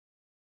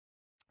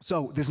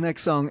So this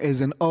next song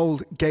is an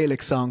old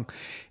Gaelic song.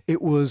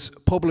 It was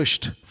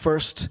published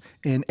first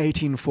in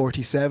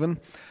 1847,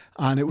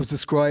 and it was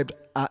described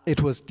at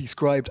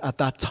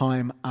that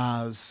time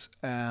as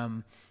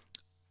an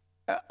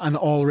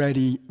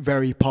already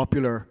very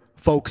popular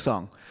folk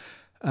song,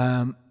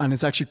 and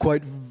it's actually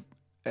quite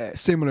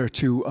similar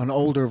to an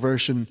older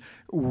version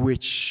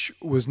which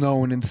was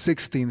known in the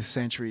 16th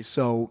century.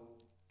 So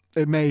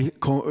it may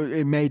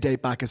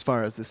date back as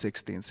far as the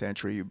 16th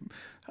century.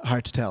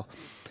 Hard to tell.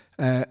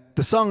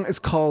 The song is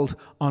called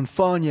An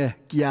Fainne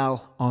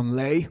Geal an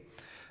Lé,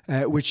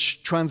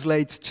 which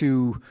translates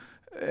to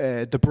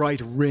the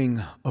bright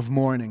ring of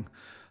morning.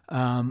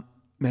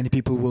 Many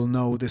people will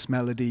know this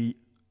melody.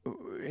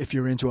 If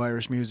you're into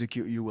Irish music,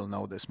 you will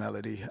know this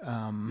melody.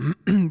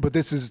 But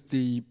this is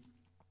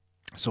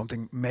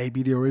something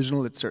maybe the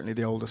original. It's certainly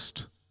the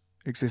oldest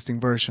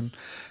existing version.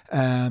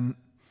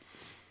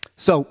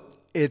 So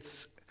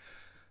it's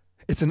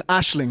an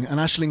ashling. An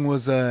ashling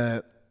was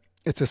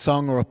it's a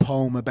song or a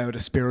poem about a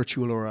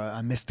spiritual or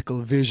a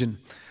mystical vision.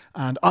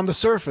 And on the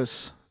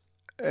surface,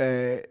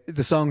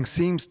 the song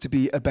seems to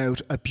be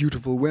about a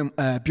beautiful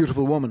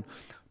woman,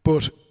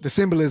 but the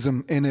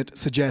symbolism in it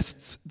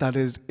suggests that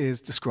it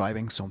is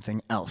describing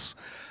something else.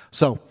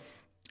 So,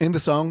 in the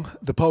song,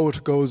 the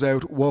poet goes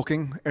out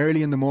walking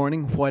early in the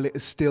morning while it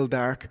is still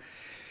dark.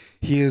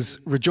 He is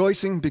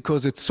rejoicing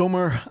because it's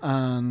summer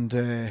and,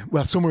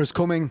 summer is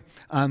coming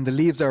and the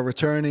leaves are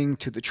returning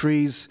to the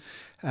trees.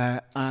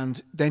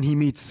 And then he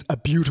meets a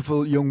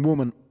beautiful young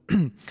woman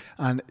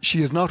and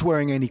she is not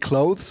wearing any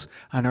clothes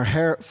and her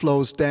hair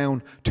flows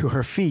down to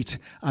her feet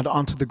and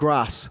onto the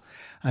grass.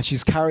 And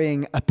she's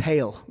carrying a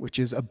pail, which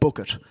is a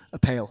bucket, a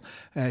pail.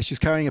 She's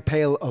carrying a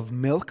pail of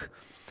milk,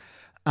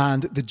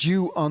 and the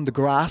dew on the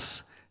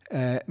grass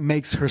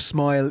makes her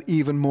smile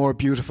even more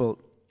beautiful.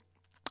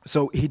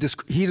 So he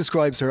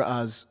describes her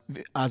as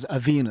a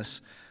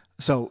Venus.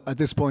 So at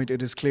this point,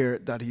 it is clear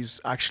that he's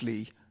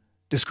actually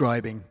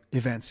describing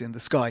events in the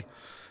sky.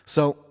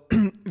 So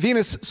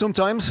Venus,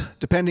 sometimes,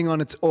 depending on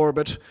its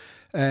orbit,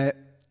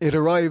 it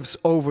arrives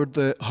over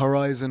the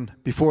horizon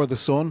before the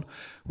sun,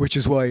 which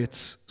is why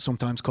it's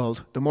sometimes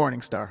called the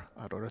morning star.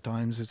 At other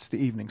times, it's the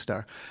evening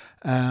star.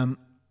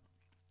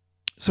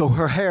 So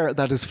her hair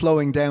that is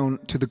flowing down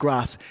to the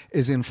grass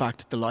is in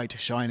fact the light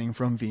shining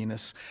from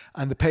Venus.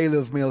 And the pail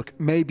of milk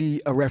may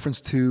be a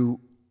reference to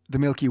the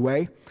Milky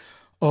Way,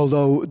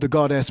 although the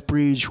goddess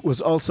Brigid was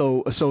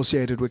also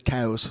associated with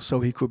cows, so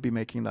he could be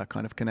making that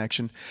kind of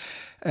connection.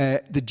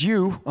 The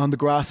dew on the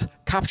grass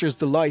captures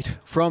the light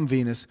from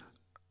Venus,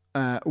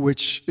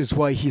 which is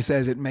why he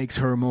says it makes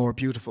her more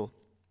beautiful.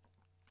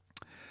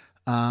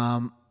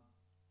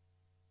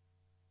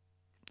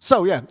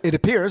 So yeah, it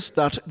appears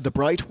that the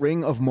bright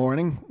ring of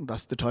morning,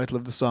 that's the title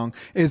of the song,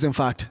 is in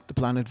fact the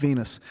planet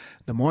Venus,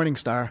 the morning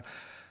star,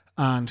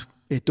 and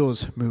it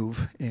does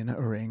move in a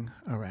ring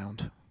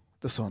around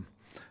the sun.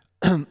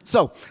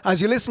 So,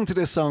 as you listen to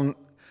this song,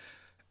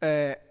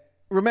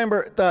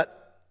 remember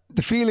that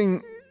the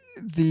feeling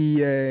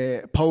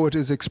the poet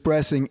is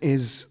expressing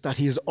is that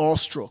he is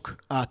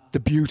awestruck at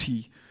the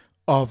beauty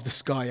of the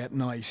sky at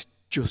night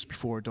just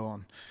before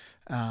dawn.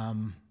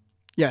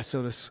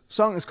 So this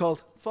song is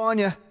called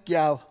Fainne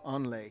Geal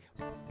an Lé.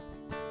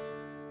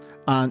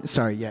 And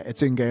sorry,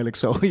 it's in Gaelic,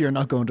 so you're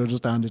not going to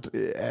understand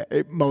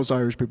it. Most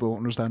Irish people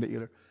won't understand it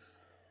either.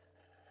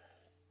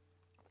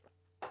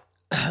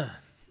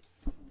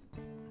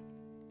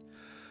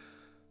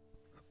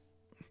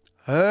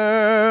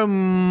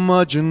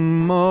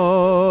 Imagine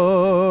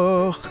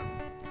mach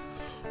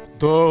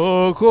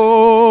do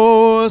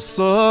go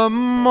samach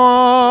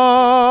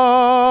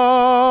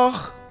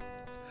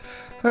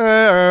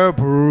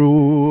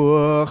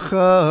bruch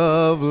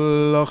of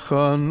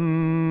lachan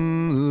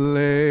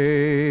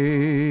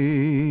lein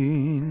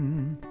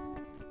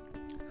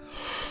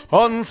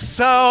on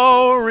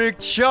saurig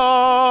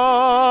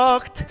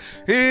chacht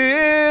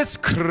is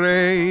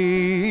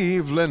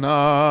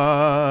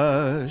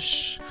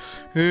kravlenash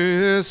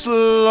is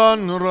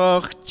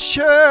lanrach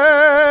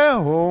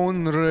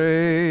cheon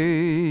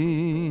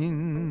rein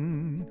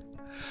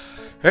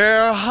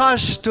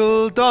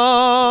hastel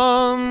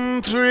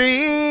dan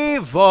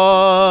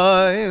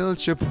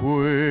trivailche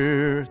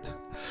puert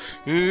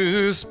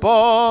is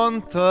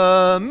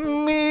bonta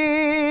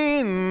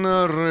min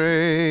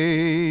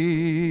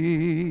rei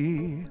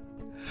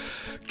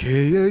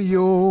ke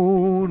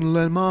yon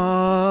len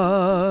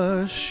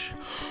mash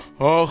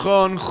och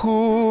an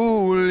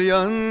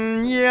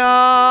Julian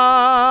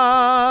jas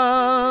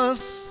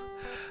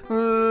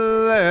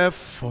le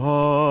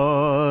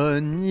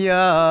Fainne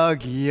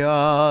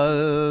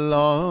Geal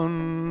an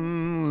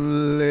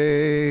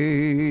Lé.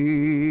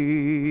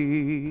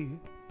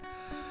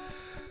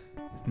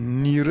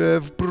 Ní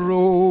raibh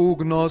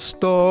bróg ná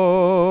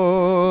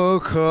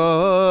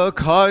stocha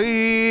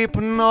caip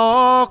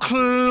ná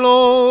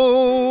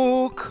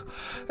clóg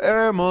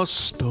má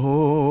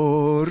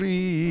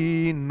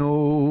stórí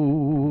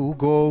nó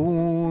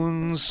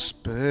gón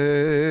spéir.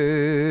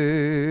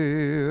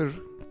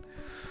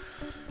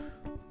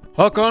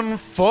 Ac an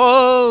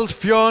ffold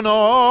fion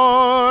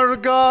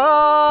orga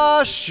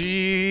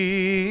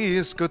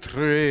sys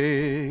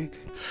gytrig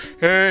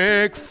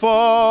eg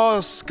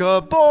ffos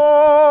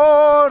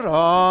gybor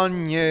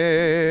anyer.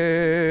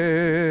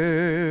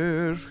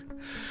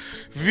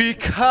 Fi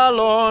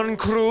calon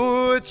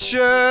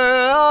crwtje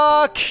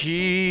ac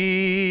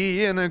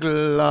yn y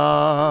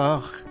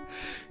glach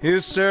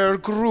is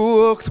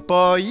grwcht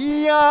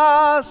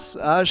boias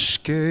a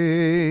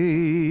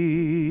skeif.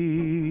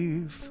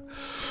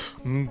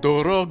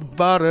 Dorog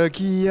bardic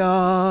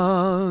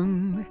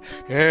Geal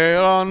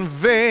an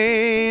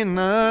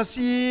Fainne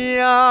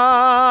Geal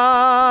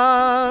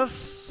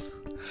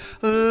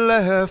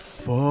le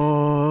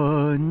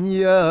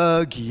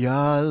Fainne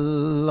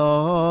Geal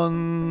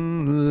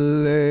an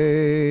le.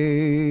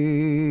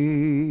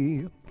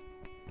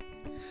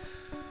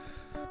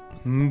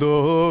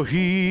 Do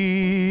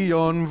hi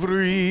an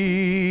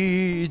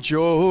Brigid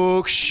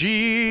och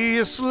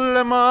sys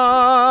le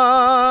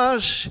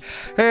mash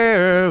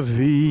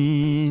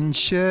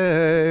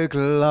vince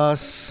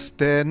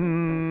glasten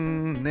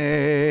ner.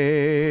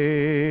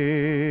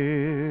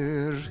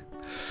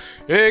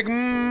 Eg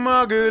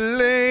maglevis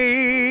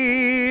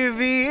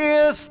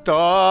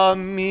da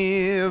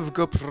miv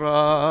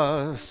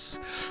gepras,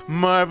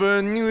 maar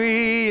we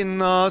nu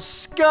na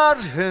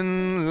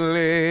skarhen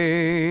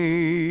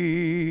le.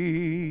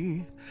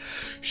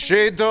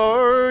 She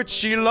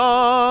dorchi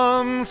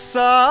lam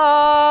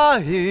sa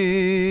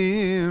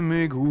him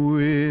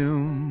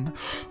gwim,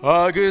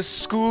 agus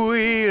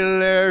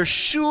squeal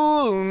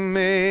shul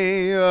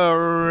me a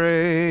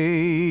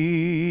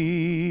reik.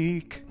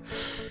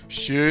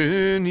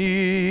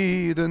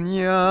 She den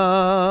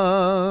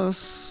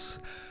jas,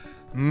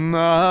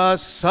 na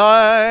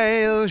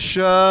sail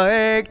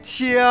shaek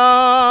tiacht,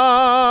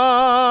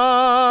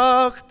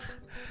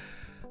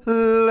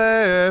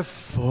 le